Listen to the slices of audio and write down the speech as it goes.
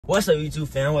What's up, YouTube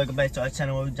fam? Welcome back to our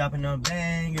channel where we're dropping them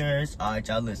bangers. Alright,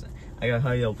 y'all, listen. I gotta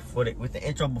hurry up with the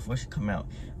intro before she come out.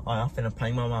 Alright, I'm finna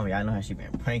prank my mom. Y'all know how she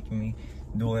been pranking me,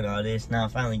 doing all this. Now I'm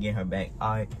finally getting her back.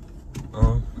 Alright,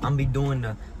 I'm be doing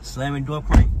the slamming door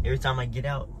prank every time I get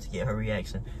out to get her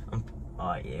reaction.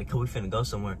 Alright, yeah, cause we finna go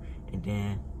somewhere. And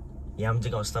then, yeah, I'm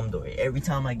just gonna slam the door every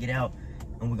time I get out.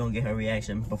 And we're gonna get her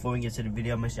reaction. Before we get to the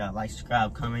video, make sure y'all like,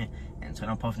 subscribe, comment, and turn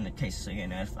on post notifications so you're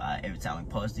notified every time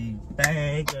we post these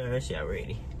bangers. Y'all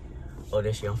ready? Oh,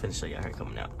 there she I'm finna show y'all her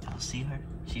coming out. Y'all see her?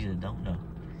 She just don't know.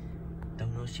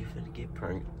 Don't know she finna get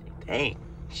pranked. Dang,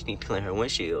 she need to clean her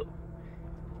windshield.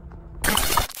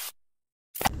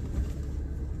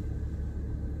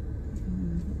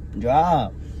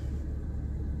 Drop.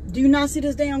 Do you not see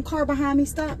this damn car behind me?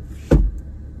 Stop.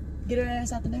 Get her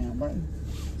ass out the damn way.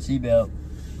 Seatbelt.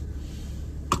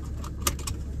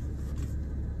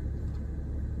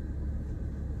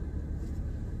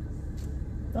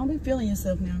 Don't be feeling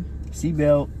yourself now.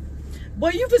 Seatbelt. Boy,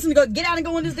 you fixing to go get out and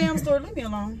go in this damn store. Leave me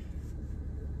alone.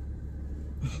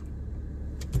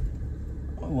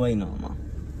 I'm waiting on Mom.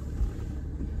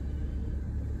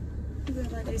 You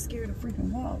look like they scared to freaking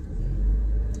walk.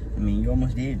 I mean, you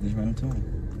almost did. Just run to him.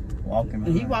 Walking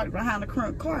behind. He walked behind a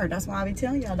crunk car. That's why I be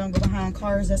telling y'all don't go behind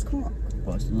cars that's crunk.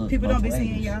 People don't be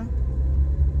seeing y'all.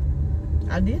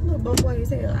 I did look both ways.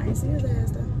 Hell, I ain't see his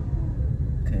ass though.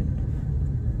 Okay.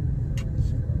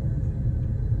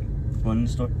 One in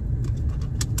the store. What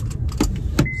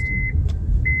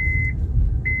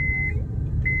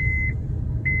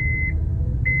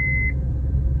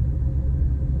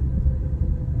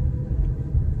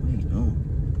are you doing?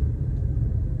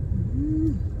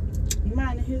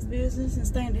 Minding his business and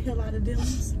staying the hell out of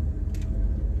Dylan's.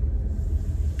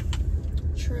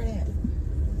 Try that.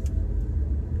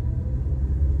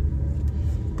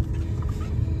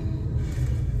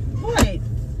 What?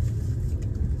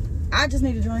 I just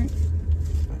need a drink.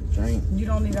 Drink. You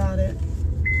don't need all that.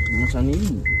 How much I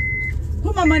need?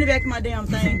 Put my money back in my damn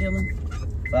thing, Dylan.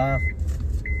 5. I'm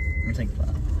gonna take 5.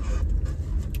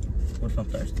 What if I'm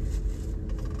thirsty?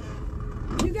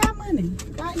 You got money.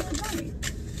 Buy you a drink.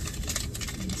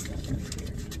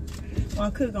 Well,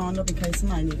 I could go on up in case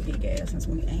somebody need to get gas since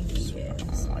we ain't getting gas. I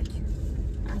don't like you.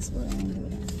 I swear I ain't doing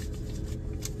that.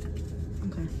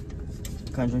 Okay.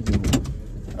 What kind of drink do you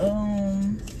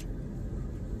want?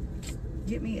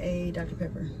 Get me a Dr.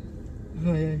 Pepper.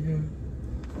 Oh, yeah.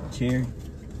 Cherry.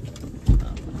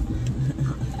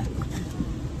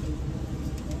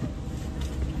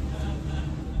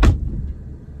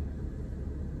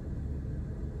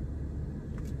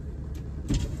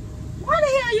 Why the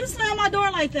hell you slam my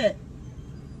door like that?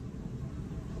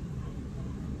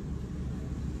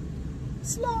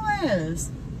 Slow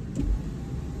ass.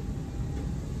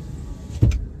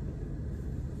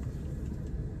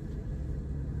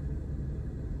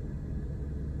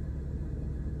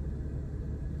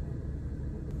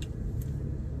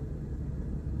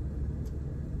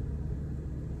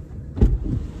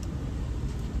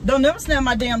 Don't never slam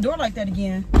my damn door like that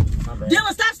again. My bad.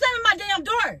 Dylan, stop slamming my damn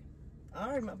door.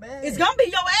 Alright, my bad. It's gonna be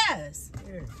your ass.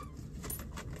 Here.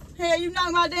 Hell, you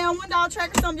knock my damn window out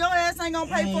track or something, your ass ain't gonna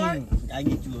pay for it. I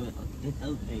get you a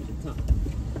other thing to talk.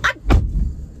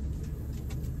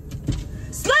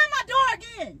 Slam my door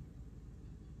again.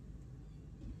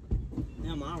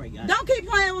 Damn, I already got it. Don't keep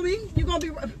playing with me. You gonna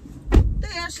be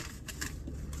there.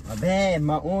 My bad,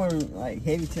 my arm like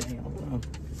heavy today. I don't know.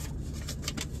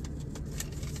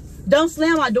 Don't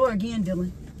slam my door again,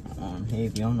 Dylan. My arm heavy. I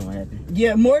don't know what happened.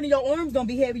 Yeah, more than your arm's gonna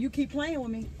be heavy. You keep playing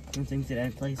with me. Some things to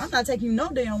that place. I'm not taking you no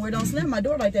damn where. Don't slam my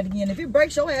door like that again. If it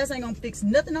breaks, your ass ain't gonna fix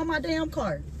nothing on my damn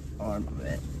car. Alright, my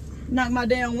bad. Knock my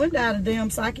damn window out of the damn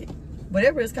socket.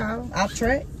 Whatever it's called. Out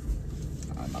track.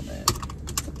 Alright, my bad.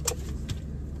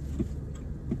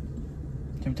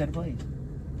 Can we take the place?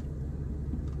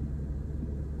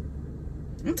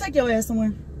 I'm gonna take your ass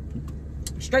somewhere.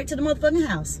 Straight to the motherfucking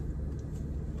house.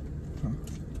 Huh?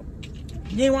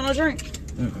 You ain't want no drink?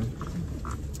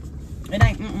 It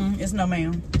ain't it's no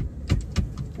ma'am.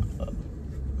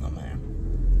 No man.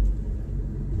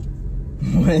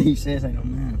 What he says ain't no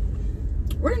man.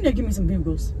 We're gonna give me some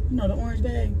bugles. You know, the orange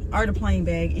bag or the plain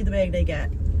bag. Either bag they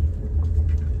got.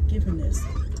 Give him this.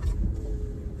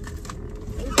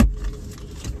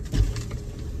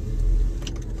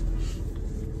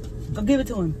 Go give it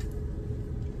to him.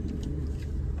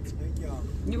 Thank y'all.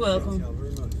 You're welcome. Thank y'all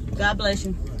very much. God bless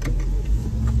you.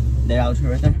 That out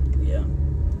right there? Yeah.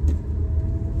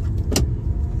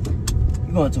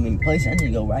 You're going too many places. I need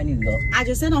to go where I need to go. I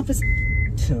just said on for.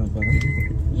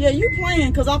 Yeah, you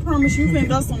playing, because I promise you finna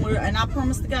go somewhere, and I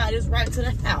promise the guy it's right to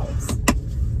the house.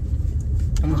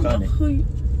 How much are they? Who you,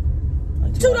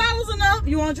 $2 enough.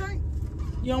 You want a drink?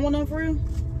 You don't want none for real?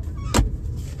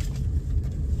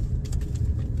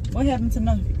 What happened to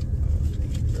nothing?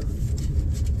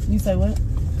 You say what?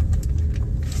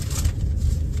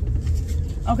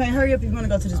 Okay, hurry up if you want to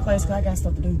go to this place, because I got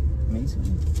stuff to do. Me too.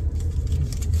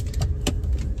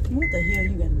 What the hell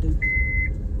you got to do?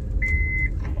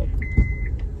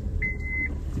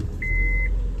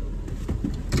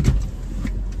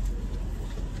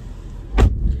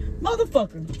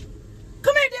 Motherfucker.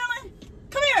 Come here, Dylan.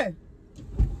 Come here.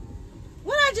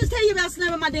 What did I just tell you about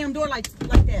slamming my damn door like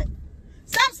that?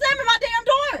 Stop slamming my damn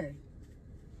door.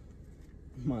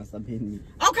 Come on, stop hitting me.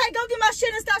 Okay, go get my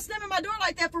shit and stop slamming my door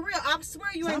like that for real. I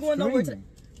swear you ain't going nowhere today.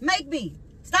 Make me.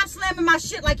 Stop slamming my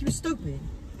shit like you stupid.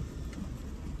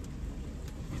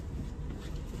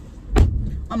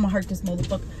 I'm gonna hurt this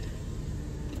motherfucker.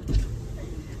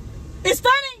 It's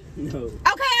funny? No. Okay,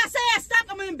 I said stop.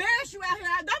 I'm gonna embarrass you out here.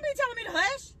 Don't be telling me to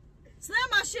hush. Slam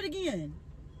my shit again.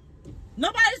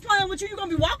 Nobody's playing with you. You're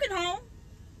gonna be walking home.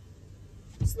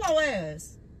 Slow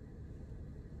ass.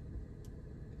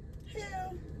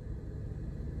 Hell.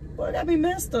 Boy, I got me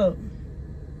messed up.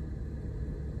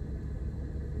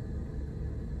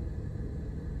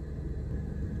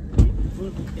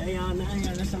 Y'all know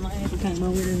that's something I ain't came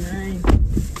over in the rain.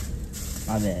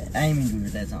 My bad. I ain't even do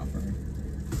it that time for her.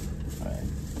 Alright.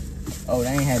 Oh, they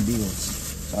ain't had bills.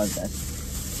 Sorry, guys.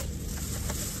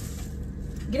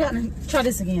 Get out and try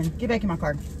this again. Get back in my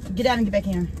car. Get out and get back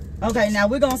in. Okay, now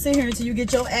we're gonna sit here until you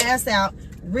get your ass out.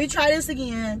 Retry this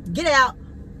again. Get out.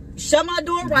 Shut my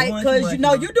door right, because you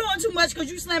know you're doing too much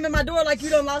because you slamming my door like you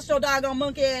done lost your doggone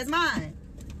monkey ass mind.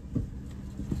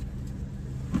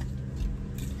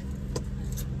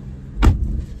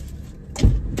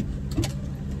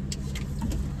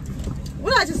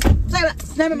 What I just say about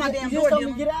slamming my damn door,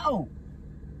 Dylan? Get out.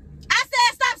 I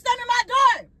said stop slamming my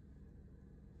door.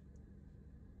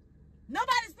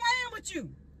 Nobody's playing with you.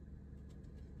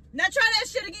 Now try that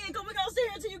shit again, because we're going to sit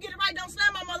here until you get it right. Don't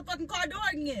slam my motherfucking car door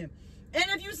again. And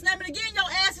if you slam it again, your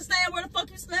ass is staying where the fuck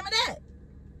you slam it at.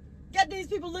 Got these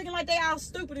people looking like they all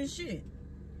stupid and shit.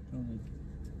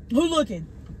 Who looking?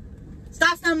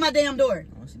 Stop slamming my damn door.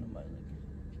 I don't see nobody looking.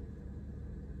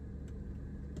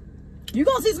 You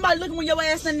gonna see somebody looking when your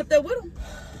ass standing up there with them.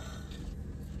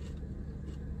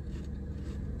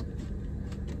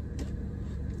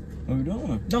 What are you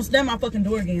doing? Don't slam my fucking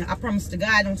door again. I promise to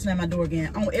God, don't slam my door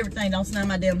again. On everything, don't slam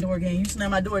my damn door again. You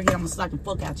slam my door again, I'm gonna slap the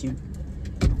fuck out you.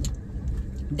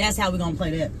 That's how we gonna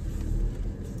play that.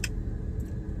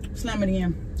 Slam it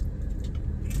again.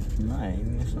 No, I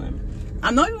ain't gonna slam it.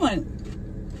 I know you ain't.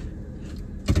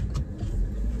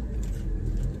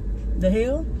 The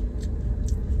hell?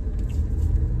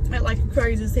 Act like you're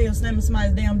crazy as hell slamming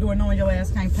somebody's damn door knowing your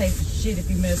ass can't pay for shit if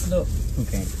you mess it up.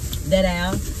 Okay. That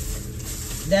owl.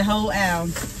 That whole owl.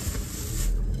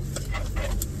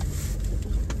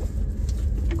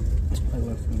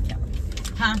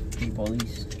 Huh? The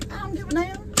police. I don't give a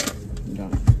damn. You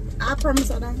don't. I promise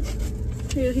I don't.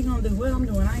 Hell, he gonna do what I'm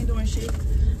doing. I ain't doing shit.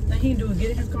 Then he can do is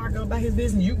get in his car, go about his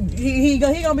business. He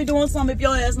gonna be doing something if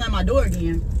your ass not my door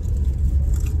again.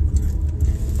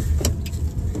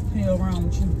 Hell wrong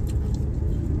with you?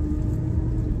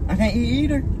 I can't eat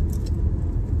either.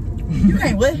 You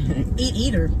can't what? Eat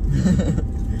either.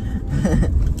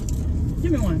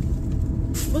 Give me one.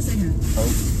 What's in here? Oh.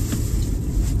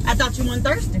 I thought you weren't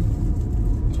thirsty. I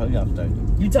told you I was thirsty.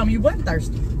 You told me you wasn't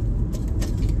thirsty.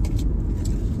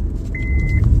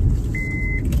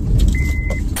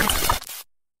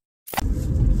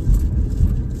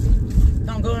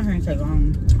 Don't go in here and take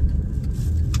long.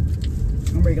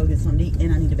 I'm ready to go get something to eat,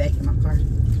 and I need to back in my car.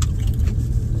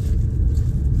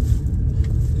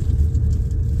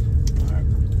 Alright.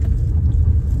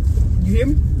 You hear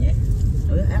me? Yeah.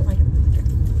 Oh, act like it.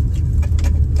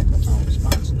 I don't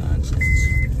respond to nonsense.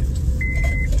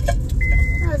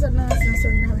 How is that nonsense? So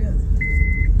you hurry up.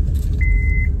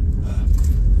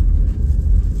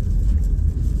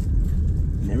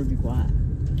 Never be quiet.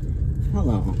 How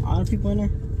long? All the people in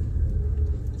there?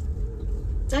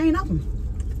 They ain't open.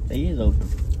 They is open.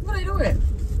 What they doing?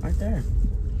 Right there.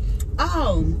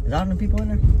 Oh, Is all the people in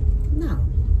there? no.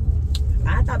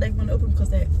 I thought they were going to open because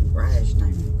that garage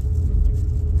thing.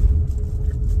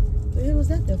 The hell was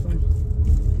that there for?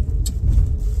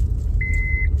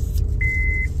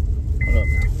 Hold up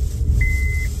now.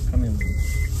 Come in with me.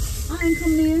 I ain't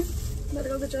coming in. Better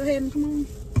go get your head and come on.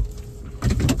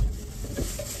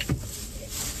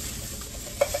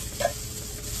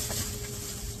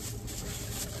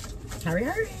 Hurry,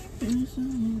 hurry.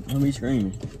 Don't be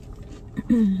screaming.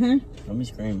 Don't be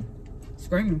screaming.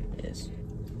 Screaming. Yes.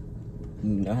 You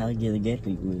know how to get a get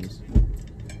people is.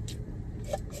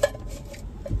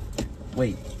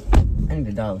 Wait. I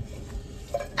need $1.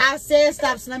 I said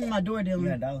stop slamming my door, Dylan. You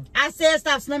got $1? I said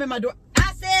stop slamming my door.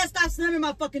 I said stop slamming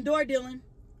my fucking door, Dylan.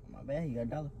 My bad, you got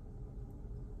 $1.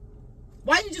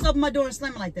 Why you just open my door and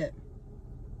slam it like that?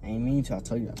 I ain't mean to, I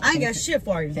told you. I ain't got shit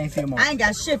for you. Can't feel my. I ain't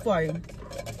got shit for you.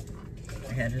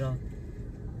 I had it all.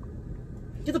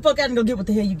 Get the fuck out and go get what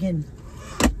the hell you getting.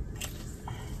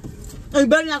 Oh, you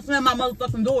better not slam my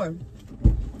motherfucking door.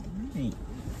 Hey.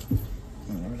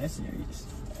 Never that serious.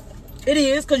 It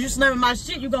is, because you slamming my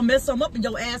shit. You gonna mess something up and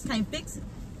your ass can't fix it.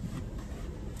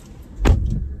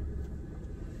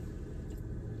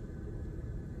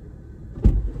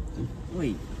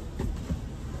 Wait.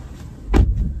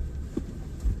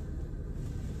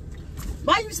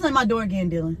 Why you slam my door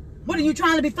again, Dylan? What are you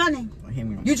trying to be funny?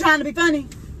 Me. You trying to be funny?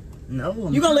 No.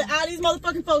 You gonna let all these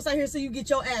motherfucking folks out here so you get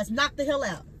your ass knocked the hell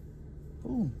out?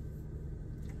 Ooh.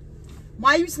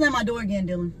 Why you slam my door again,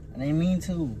 Dylan? I didn't mean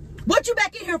to. What you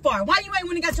back in here for? Why you ain't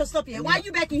when you got your stuff yet? Why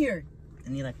you back in here? I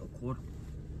need like $0.25.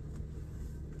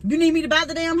 You need me to buy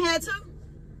the damn hat too?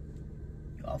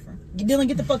 You offering? Dylan,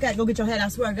 get the fuck out. Go get your hat. I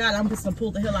swear to God, I'm just gonna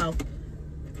pull the hell out.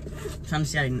 I'm trying to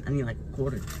see, I need like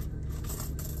 $0.25.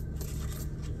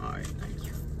 Alright, thank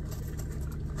you.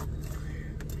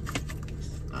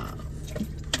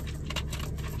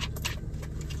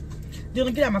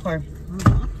 Dylan, get out of my car.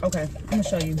 Okay, I'm gonna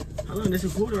show you. Hold on, there's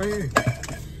 $0.25 right here.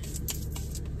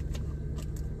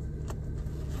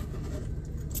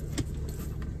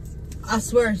 I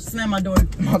swear, slam my door.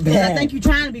 My bad. I think you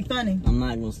trying to be funny. I'm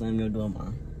not gonna slam your door,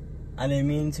 Mom. I didn't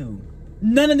mean to.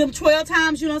 None of them 12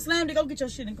 times you done slammed it. Go get your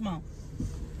shit and come on.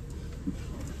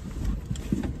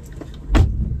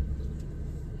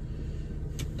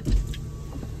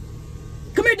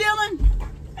 Come here, Dylan.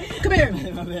 Come here.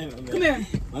 My bad. Come here.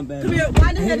 My bad. Come here.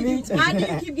 Why the hell do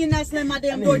you keep getting that slam my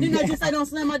damn door? Didn't I just say don't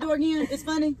slam my door again? It's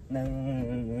funny. No.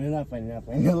 It's not funny. Not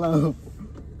funny. Hello.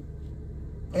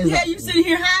 Yeah, you sitting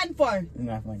here hiding for? It's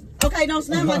not funny. Okay, don't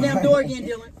slam my damn door again,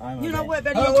 Dylan. Right, You know bad. what?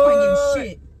 Better yet, you ain't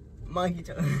getting shit. Monkey.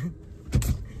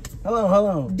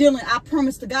 Hello. Dylan, I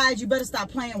promise to God, you better stop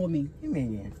playing with me. Give me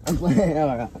again. I'm playing. Oh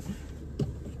my God.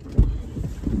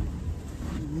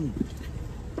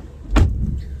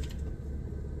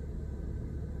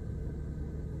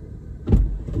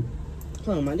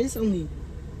 Come on, man. It's only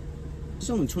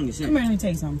 20 cents. Come here, let me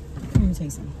tell you something. Come here, let me tell you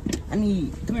something. I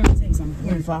need Come here, let me tell you something.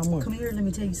 Come here. 5 more. Come here, let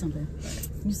me tell you something.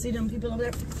 You see them people over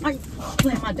there? Why you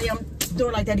playing my damn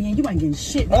door like that again? You ain't getting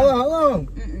shit. Hold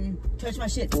on. Touch my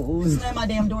shit. Ooh. Slam my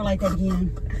damn door like that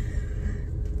again.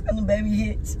 And the baby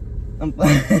hits. I'm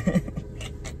playing.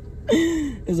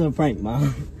 It's a prank, Mom.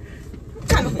 What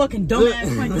kind of fucking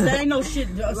dumbass prank is that? Ain't no shit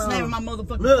slamming my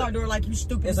motherfucking car door like you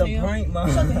stupid It's as a hell. prank, Mom.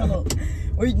 Shut the hell up.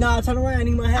 Nah, turn around. I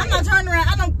need my hat. I'm not turning around.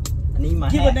 I don't I need my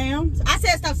give hat. a damn. I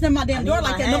said stop slamming my damn I door need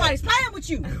like my that. hat. Nobody's playing with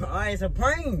you. Alright, it's a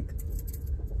prank.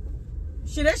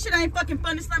 Shit, that shit ain't fucking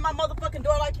funny. Slam my motherfucking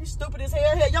door like you stupid as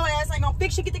hell. Hell, your ass ain't gonna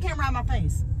fix shit. Get the camera out of my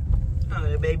face. Oh,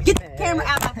 the baby's Get mad. the camera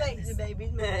out of my face. The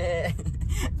baby's mad.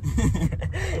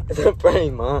 It's a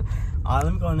prank, Mom. Alright,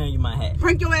 let me go in there and get my hat.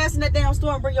 Prank your ass in that damn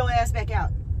store and bring your ass back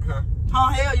out. Huh? Oh,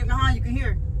 hell, you can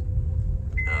hear.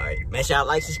 Alright, make sure y'all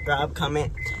like, subscribe,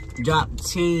 comment, drop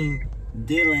Team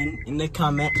Dylan in the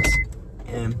comments,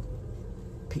 and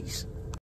peace.